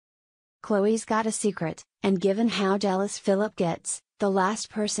Chloe's got a secret, and given how jealous Philip gets, the last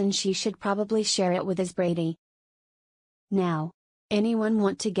person she should probably share it with is Brady. Now, anyone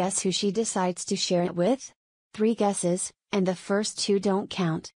want to guess who she decides to share it with? 3 guesses, and the first 2 don't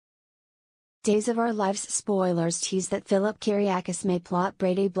count. Days of Our Lives spoilers tease that Philip Kiriakis may plot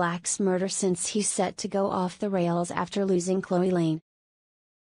Brady Black's murder since he's set to go off the rails after losing Chloe Lane.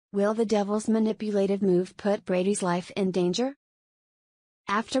 Will the devil's manipulated move put Brady's life in danger?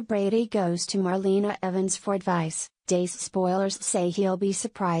 After Brady goes to Marlena Evans for advice, Days spoilers say he'll be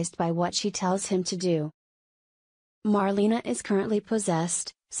surprised by what she tells him to do. Marlena is currently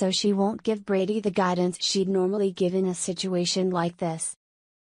possessed, so she won't give Brady the guidance she'd normally give in a situation like this.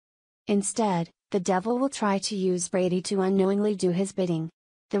 Instead, the devil will try to use Brady to unknowingly do his bidding.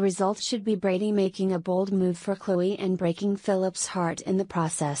 The result should be Brady making a bold move for Chloe and breaking Philip's heart in the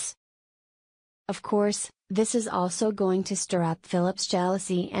process. Of course, this is also going to stir up Philip's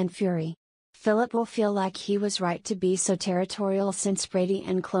jealousy and fury. Philip will feel like he was right to be so territorial since Brady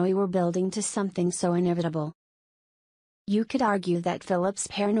and Chloe were building to something so inevitable. You could argue that Philip's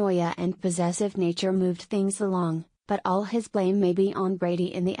paranoia and possessive nature moved things along, but all his blame may be on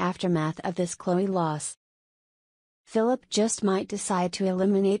Brady in the aftermath of this Chloe loss. Philip just might decide to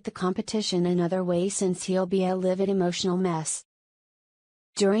eliminate the competition another way since he'll be a livid emotional mess.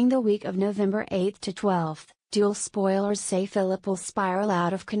 During the week of November 8th to 12th, DOOL spoilers say Philip will spiral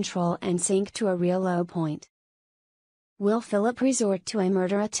out of control and sink to a real low point. Will Philip resort to a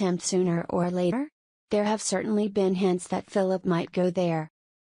murder attempt sooner or later? There have certainly been hints that Philip might go there.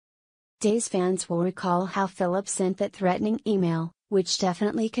 Days fans will recall how Philip sent that threatening email, which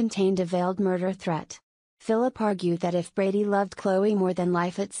definitely contained a veiled murder threat. Philip argued that if Brady loved Chloe more than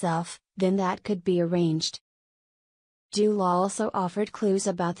life itself, then that could be arranged. DOOL also offered clues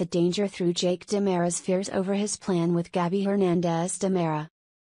about the danger through Jake DiMera's fears over his plan with Gabby Hernandez DiMera.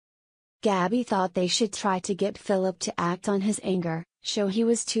 Gabby thought they should try to get Philip to act on his anger, show he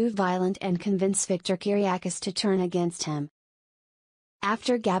was too violent and convince Victor Kiriakis to turn against him.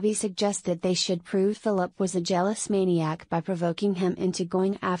 After Gabby suggested they should prove Philip was a jealous maniac by provoking him into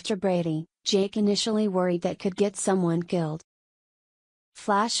going after Brady, Jake initially worried that could get someone killed.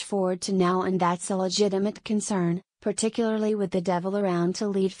 Flash forward to now and that's a legitimate concern, particularly with the devil around to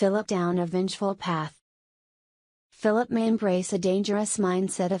lead Philip down a vengeful path. Philip may embrace a dangerous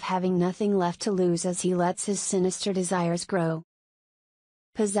mindset of having nothing left to lose as he lets his sinister desires grow.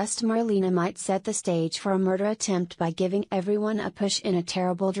 Possessed Marlena might set the stage for a murder attempt by giving everyone a push in a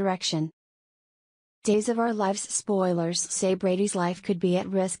terrible direction. Days of Our Lives spoilers say Brady's life could be at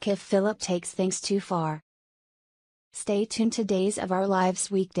risk if Philip takes things too far. Stay tuned to Days of Our Lives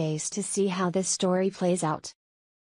weekdays to see how this story plays out.